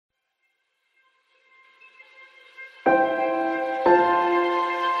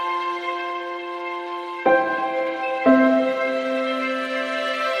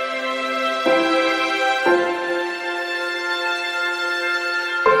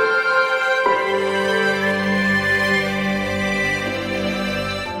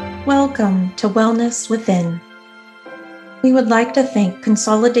Welcome to Wellness Within. We would like to thank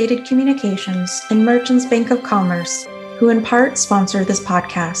Consolidated Communications and Merchants Bank of Commerce, who in part sponsor this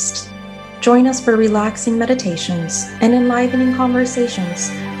podcast. Join us for relaxing meditations and enlivening conversations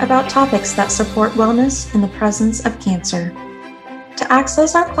about topics that support wellness in the presence of cancer. To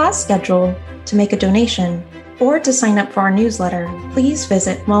access our class schedule, to make a donation, or to sign up for our newsletter, please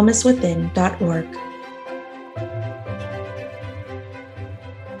visit wellnesswithin.org.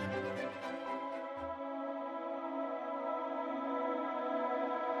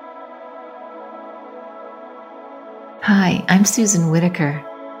 Hi, I'm Susan Whitaker,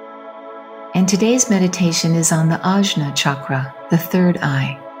 and today's meditation is on the Ajna chakra, the third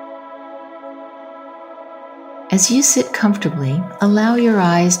eye. As you sit comfortably, allow your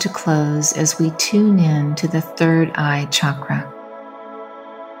eyes to close as we tune in to the third eye chakra.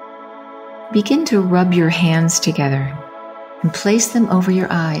 Begin to rub your hands together and place them over your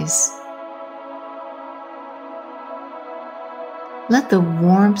eyes. Let the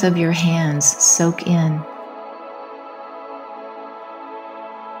warmth of your hands soak in.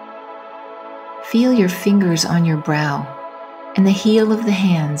 Feel your fingers on your brow and the heel of the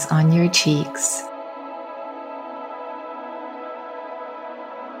hands on your cheeks.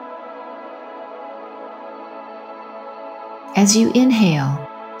 As you inhale,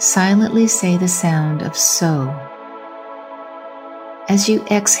 silently say the sound of so. As you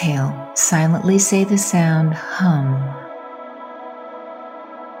exhale, silently say the sound hum.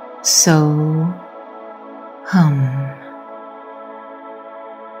 So, hum.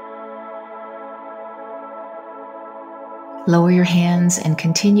 Lower your hands and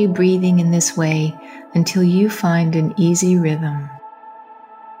continue breathing in this way until you find an easy rhythm.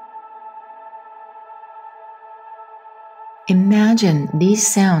 Imagine these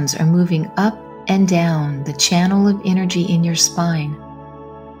sounds are moving up and down the channel of energy in your spine,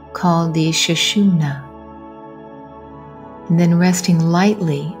 called the Sushumna, and then resting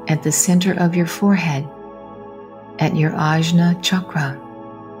lightly at the center of your forehead, at your Ajna chakra.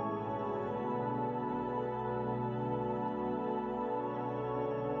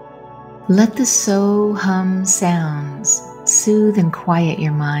 Let the so-hum sounds soothe and quiet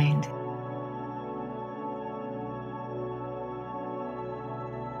your mind.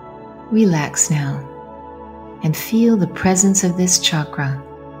 Relax now and feel the presence of this chakra,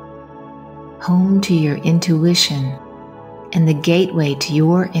 home to your intuition and the gateway to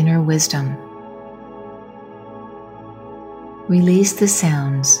your inner wisdom. Release the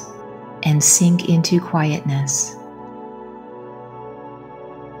sounds and sink into quietness.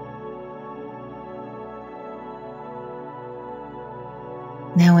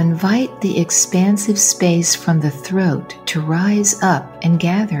 Now invite the expansive space from the throat to rise up and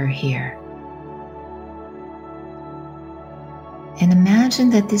gather here. And imagine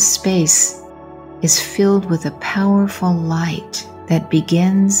that this space is filled with a powerful light that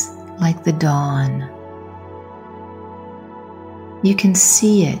begins like the dawn. You can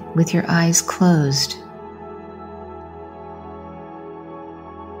see it with your eyes closed.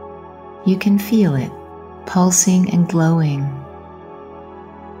 You can feel it pulsing and glowing.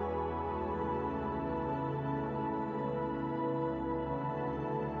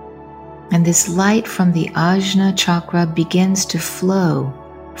 And this light from the Ajna chakra begins to flow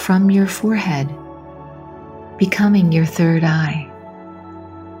from your forehead, becoming your third eye.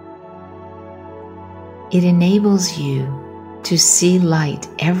 It enables you to see light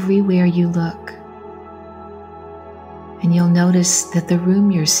everywhere you look. And you'll notice that the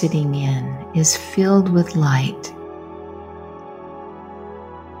room you're sitting in is filled with light.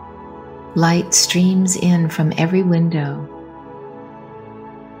 Light streams in from every window.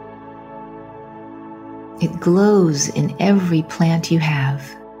 It glows in every plant you have.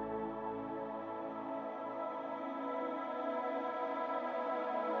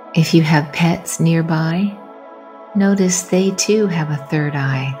 If you have pets nearby, notice they too have a third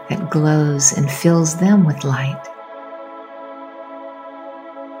eye that glows and fills them with light.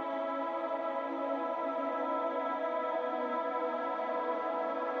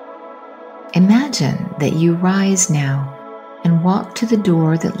 Imagine that you rise now and walk to the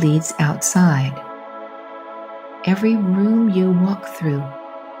door that leads outside. Every room you walk through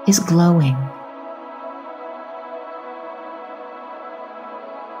is glowing.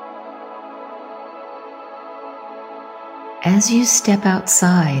 As you step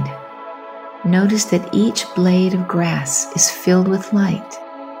outside, notice that each blade of grass is filled with light.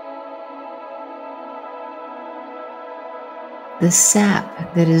 The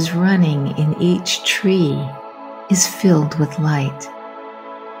sap that is running in each tree is filled with light.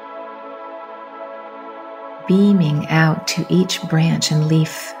 beaming out to each branch and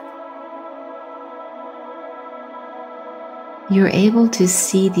leaf. you're able to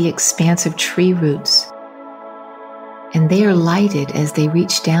see the expansive tree roots, and they are lighted as they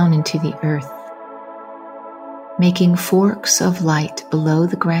reach down into the earth, making forks of light below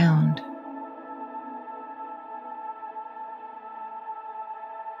the ground.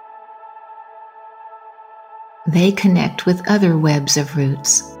 They connect with other webs of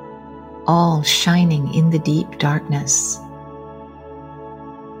roots, all shining in the deep darkness.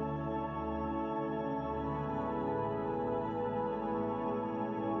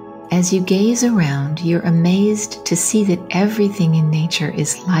 As you gaze around, you're amazed to see that everything in nature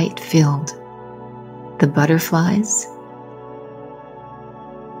is light-filled. The butterflies,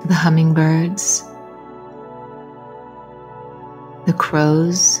 the hummingbirds, the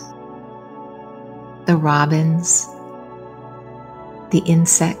crows, the robins, the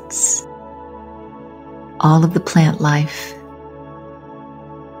insects, all of the plant life.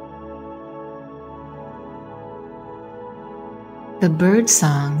 The bird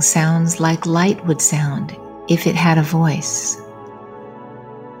song sounds like light would sound if it had a voice.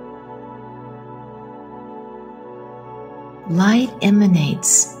 Light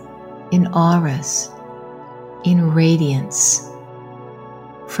emanates in auras, in radiance,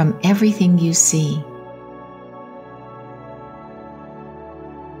 from everything you see.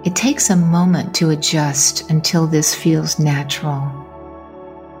 It takes a moment to adjust until this feels natural.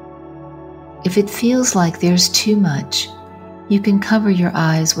 If it feels like there's too much, you can cover your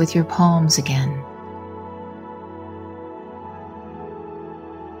eyes with your palms again.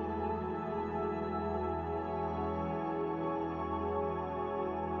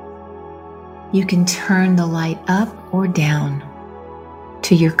 You can turn the light up or down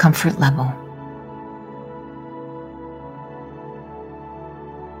to your comfort level.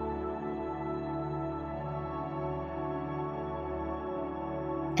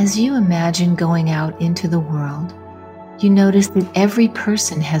 As you imagine going out into the world, you notice that every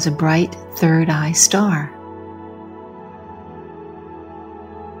person has a bright third eye star.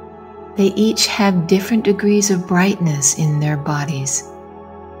 They each have different degrees of brightness in their bodies,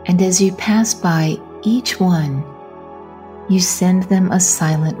 and as you pass by each one, you send them a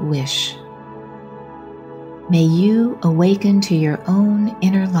silent wish. May you awaken to your own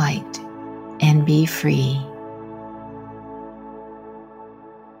inner light and be free.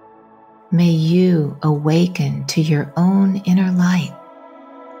 May you awaken to your own inner light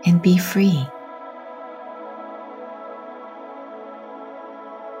and be free.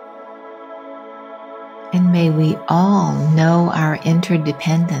 And may we all know our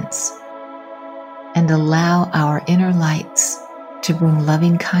interdependence and allow our inner lights to bring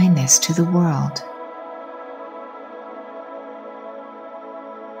loving kindness to the world.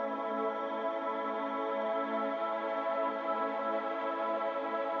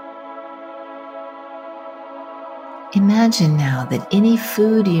 Imagine now that any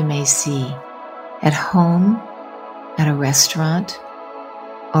food you may see at home, at a restaurant,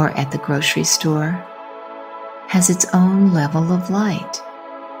 or at the grocery store has its own level of light.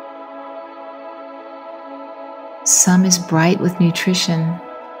 Some is bright with nutrition,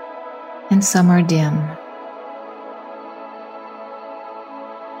 and some are dim.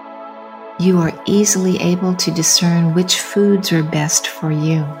 You are easily able to discern which foods are best for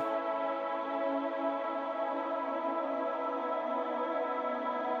you.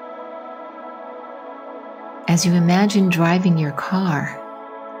 As you imagine driving your car,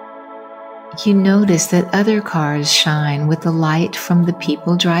 you notice that other cars shine with the light from the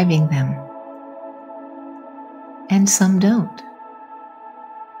people driving them, and some don't.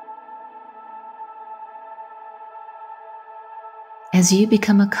 As you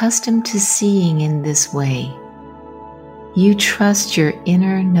become accustomed to seeing in this way, you trust your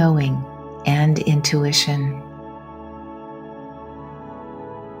inner knowing and intuition.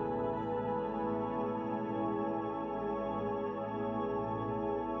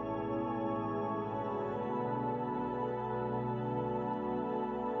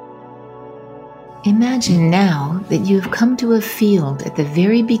 Imagine now that you have come to a field at the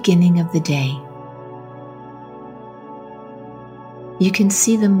very beginning of the day. You can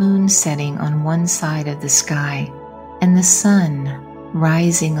see the moon setting on one side of the sky and the sun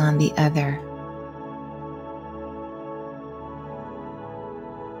rising on the other.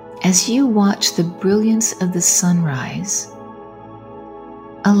 As you watch the brilliance of the sunrise,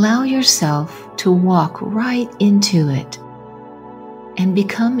 allow yourself to walk right into it and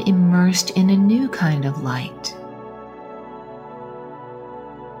become immersed in a new kind of light.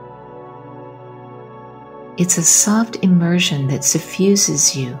 It's a soft immersion that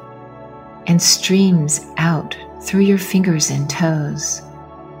suffuses you and streams out through your fingers and toes.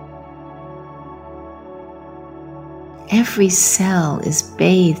 Every cell is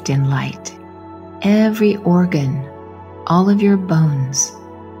bathed in light. Every organ, all of your bones.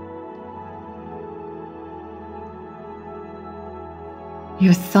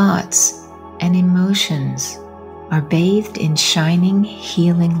 Your thoughts and emotions are bathed in shining,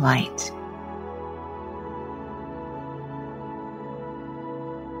 healing light.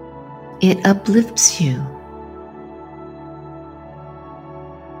 It uplifts you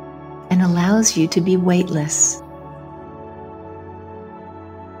and allows you to be weightless.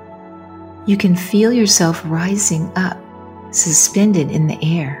 You can feel yourself rising up, suspended in the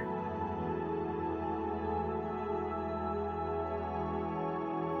air.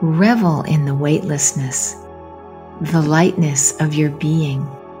 Revel in the weightlessness, the lightness of your being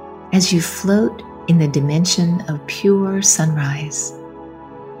as you float in the dimension of pure sunrise.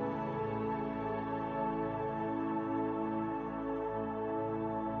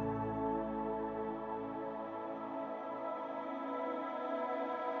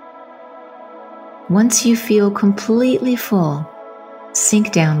 Once you feel completely full,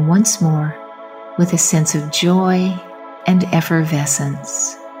 sink down once more with a sense of joy and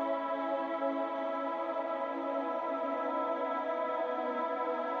effervescence.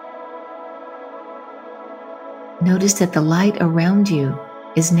 Notice that the light around you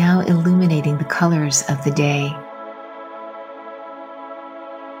is now illuminating the colors of the day.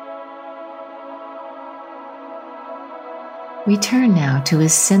 Return now to a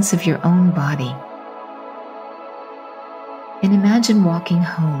sense of your own body. And imagine walking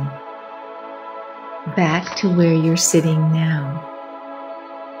home, back to where you're sitting now.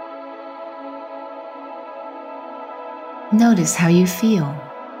 Notice how you feel.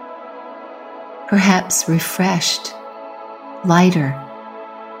 Perhaps refreshed, lighter,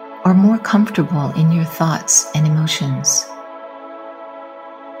 or more comfortable in your thoughts and emotions.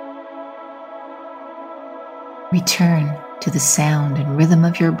 Return to the sound and rhythm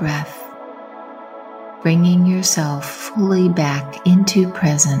of your breath, bringing yourself fully back into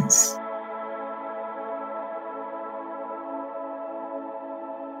presence.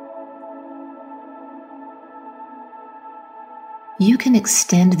 You can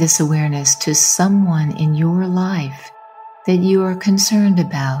extend this awareness to someone in your life that you are concerned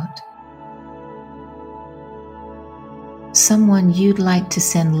about. Someone you'd like to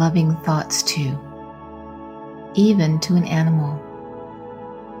send loving thoughts to, even to an animal.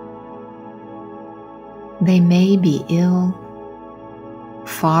 They may be ill,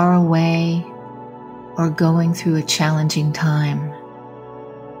 far away, or going through a challenging time.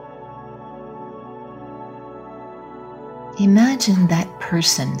 Imagine that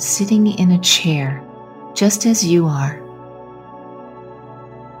person sitting in a chair just as you are,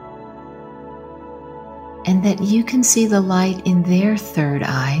 and that you can see the light in their third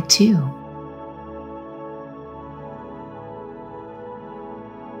eye too.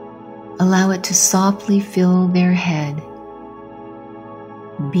 Allow it to softly fill their head,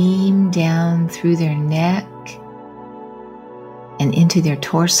 beam down through their neck and into their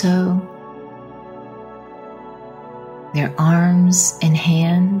torso, their arms and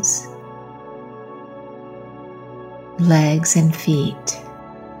hands, legs and feet.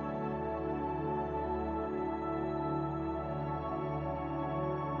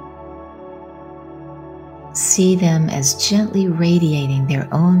 See them as gently radiating their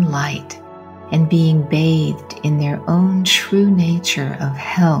own light and being bathed in their own true nature of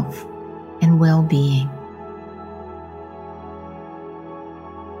health and well-being.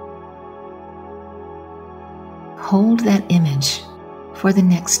 Hold that image for the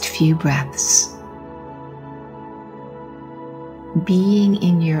next few breaths. Being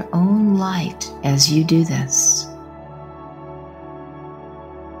in your own light as you do this.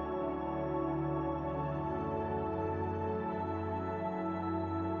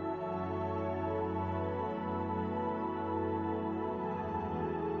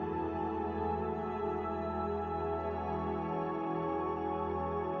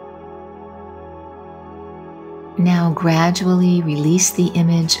 Now gradually release the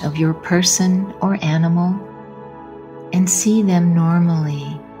image of your person or animal and see them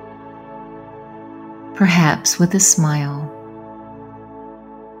normally, perhaps with a smile.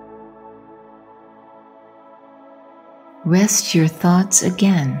 Rest your thoughts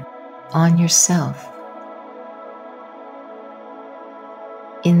again on yourself.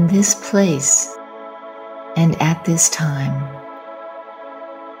 In this place and at this time.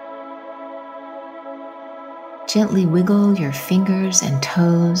 Gently wiggle your fingers and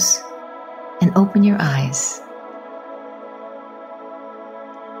toes and open your eyes.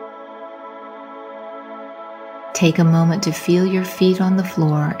 Take a moment to feel your feet on the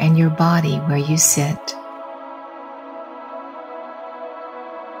floor and your body where you sit.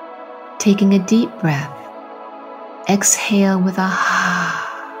 Taking a deep breath, exhale with a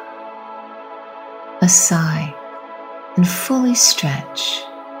sigh, and fully stretch.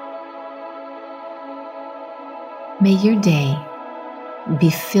 May your day be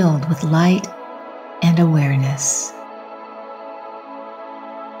filled with light and awareness.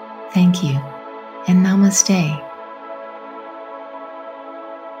 Thank you, and namaste.